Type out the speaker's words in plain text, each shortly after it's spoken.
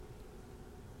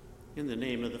In the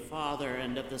name of the Father,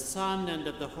 and of the Son, and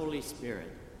of the Holy Spirit.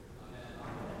 Amen.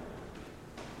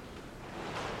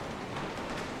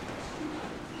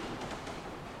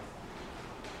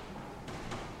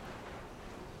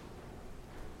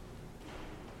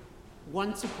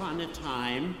 Once upon a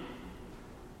time,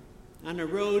 on a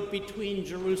road between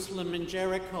Jerusalem and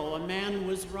Jericho, a man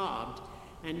was robbed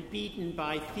and beaten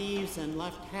by thieves and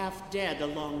left half dead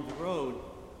along the road.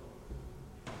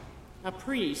 A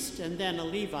priest and then a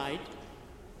Levite,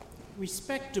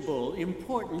 respectable,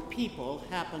 important people,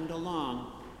 happened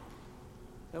along.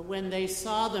 But when they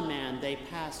saw the man, they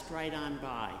passed right on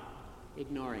by,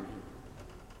 ignoring him.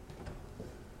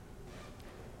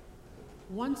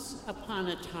 Once upon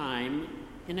a time,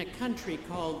 in a country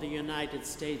called the United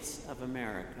States of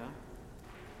America,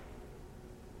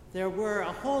 there were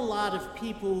a whole lot of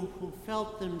people who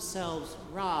felt themselves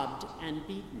robbed and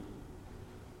beaten.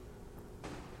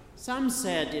 Some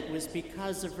said it was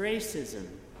because of racism.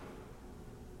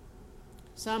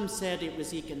 Some said it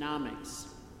was economics.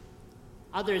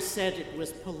 Others said it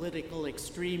was political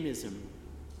extremism.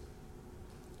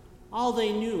 All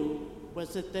they knew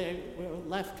was that they were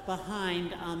left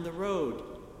behind on the road.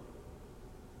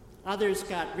 Others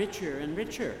got richer and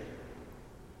richer.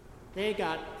 They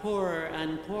got poorer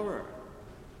and poorer.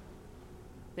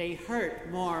 They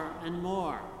hurt more and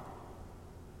more.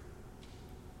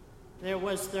 There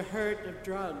was the hurt of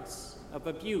drugs, of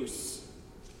abuse,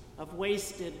 of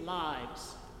wasted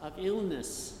lives, of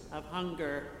illness, of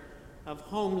hunger, of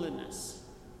homelessness,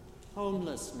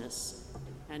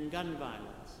 and gun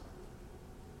violence.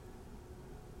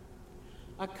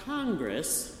 A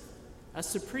Congress, a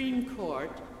Supreme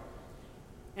Court,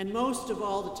 and most of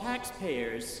all the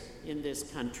taxpayers in this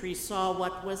country saw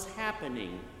what was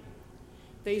happening.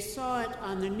 They saw it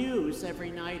on the news every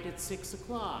night at 6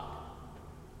 o'clock.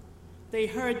 They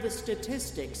heard the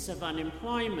statistics of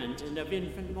unemployment and of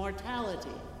infant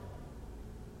mortality,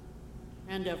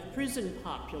 and of prison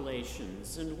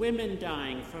populations and women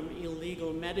dying from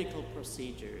illegal medical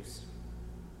procedures.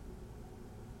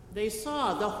 They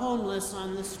saw the homeless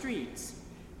on the streets,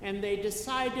 and they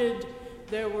decided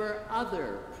there were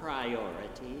other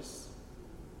priorities.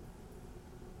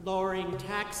 Lowering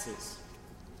taxes,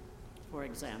 for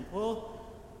example,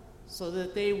 so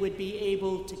that they would be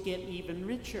able to get even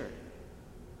richer.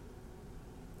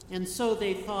 And so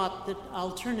they thought that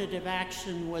alternative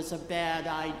action was a bad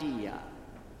idea,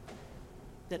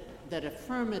 that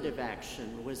affirmative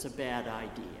action was a bad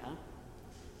idea,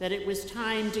 that it was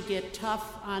time to get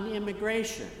tough on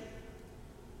immigration,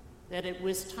 that it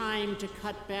was time to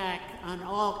cut back on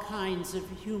all kinds of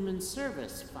human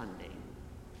service funding.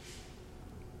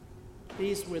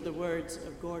 These were the words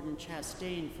of Gordon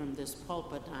Chastain from this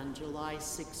pulpit on July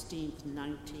 16,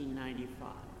 1995.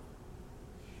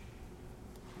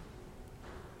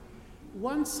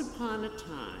 Once upon a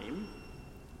time,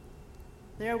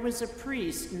 there was a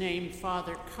priest named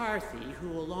Father Carthy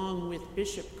who, along with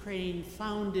Bishop Crane,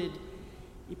 founded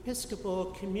Episcopal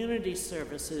Community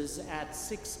Services at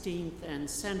 16th and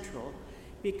Central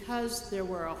because there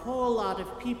were a whole lot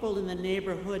of people in the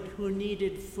neighborhood who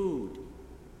needed food,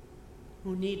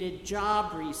 who needed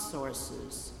job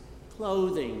resources,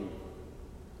 clothing.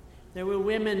 There were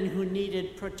women who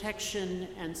needed protection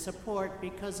and support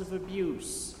because of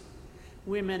abuse.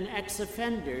 Women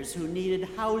ex-offenders who needed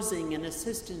housing and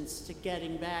assistance to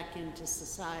getting back into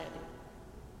society,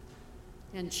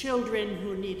 and children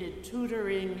who needed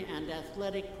tutoring and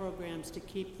athletic programs to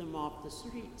keep them off the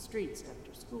streets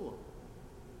after school.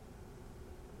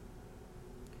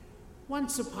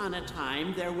 Once upon a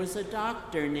time, there was a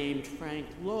doctor named Frank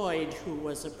Lloyd who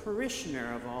was a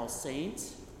parishioner of All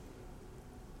Saints.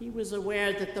 He was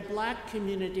aware that the Black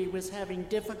community was having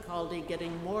difficulty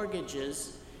getting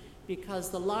mortgages because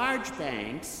the large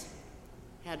banks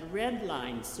had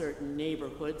redlined certain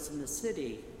neighborhoods in the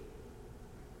city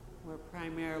where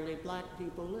primarily Black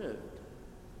people lived.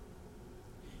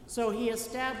 So he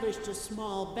established a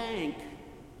small bank,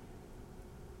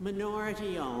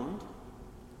 minority-owned,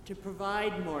 to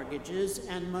provide mortgages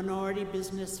and minority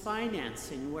business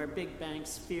financing where big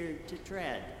banks feared to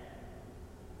tread.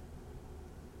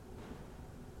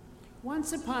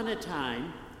 Once upon a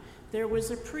time, there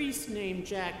was a priest named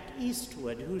Jack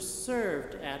Eastwood who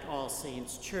served at All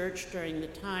Saints Church during the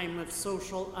time of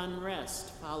social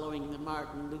unrest following the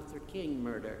Martin Luther King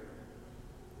murder.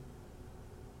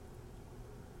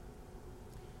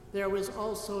 There was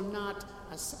also not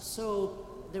so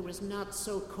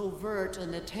covert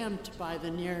an attempt by the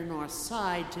Near North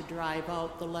Side to drive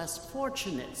out the less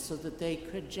fortunate so that they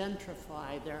could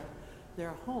gentrify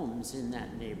their homes in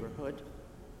that neighborhood.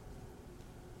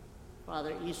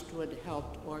 Father Eastwood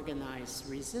helped organize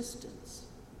resistance.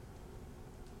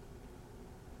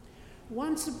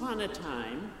 Once upon a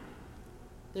time,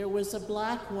 there was a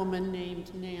black woman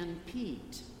named Nan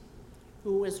Pete,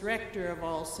 who was rector of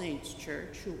All Saints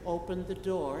Church, who opened the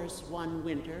doors one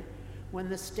winter when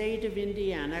the state of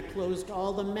Indiana closed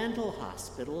all the mental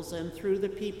hospitals and threw the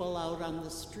people out on the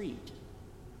street.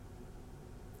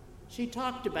 She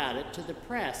talked about it to the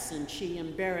press, and she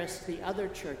embarrassed the other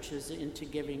churches into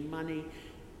giving money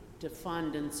to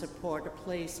fund and support a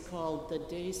place called the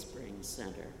Dayspring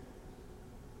Center.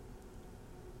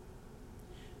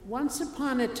 Once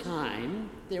upon a time,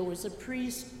 there was a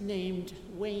priest named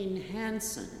Wayne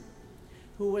Hansen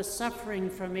who was suffering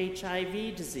from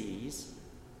HIV disease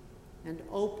and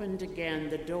opened again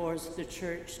the doors of the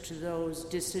church to those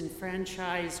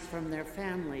disenfranchised from their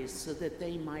families so that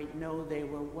they might know they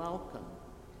were welcome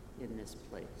in this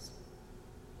place.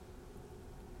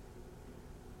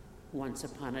 Once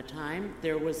upon a time,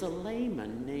 there was a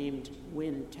layman named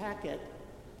Wynn Tackett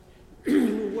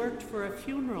who worked for a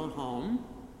funeral home,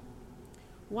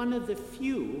 one of the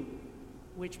few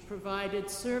which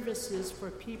provided services for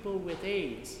people with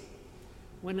AIDS,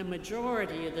 when a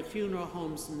majority of the funeral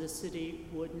homes in the city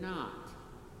would not.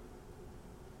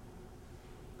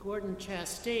 Gordon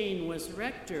Chastain was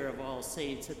rector of All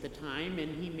Saints at the time,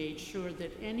 and he made sure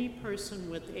that any person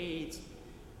with AIDS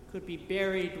could be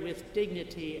buried with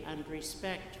dignity and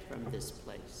respect from this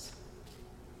place.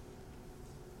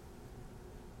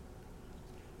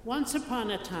 Once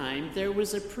upon a time, there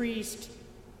was a priest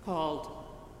called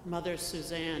Mother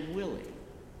Suzanne Willey,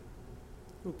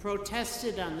 who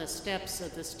protested on the steps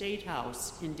of the State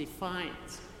House in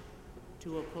defiance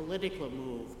to a political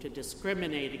move to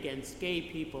discriminate against gay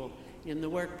people in the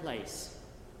workplace,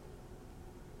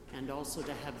 and also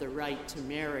to have the right to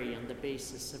marry on the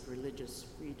basis of religious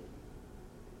freedom.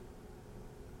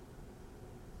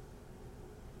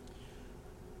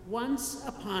 Once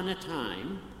upon a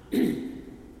time,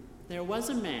 there was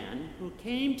a man who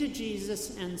came to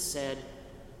Jesus and said,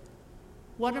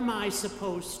 "What am I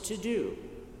supposed to do?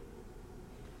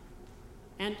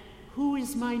 And who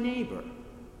is my neighbor?"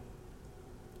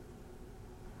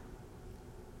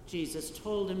 Jesus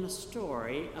told him a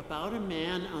story about a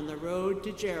man on the road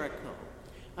to Jericho,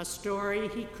 a story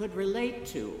he could relate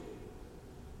to,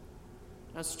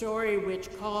 a story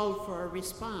which called for a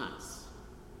response: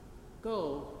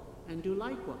 go and do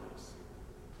likewise.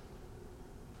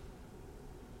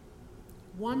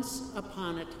 Once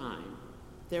upon a time,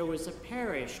 there was a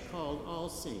parish called All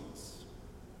Saints,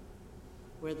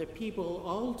 where the people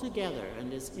all together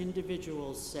and as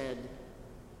individuals said,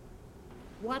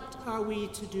 "What are we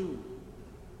to do?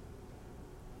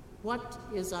 What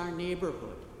is our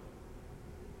neighborhood?"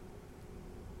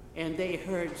 And they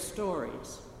heard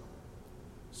stories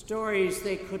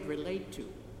they could relate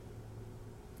to,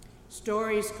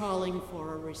 stories calling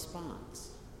for a response.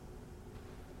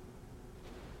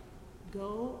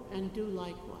 Go and do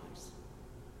likewise.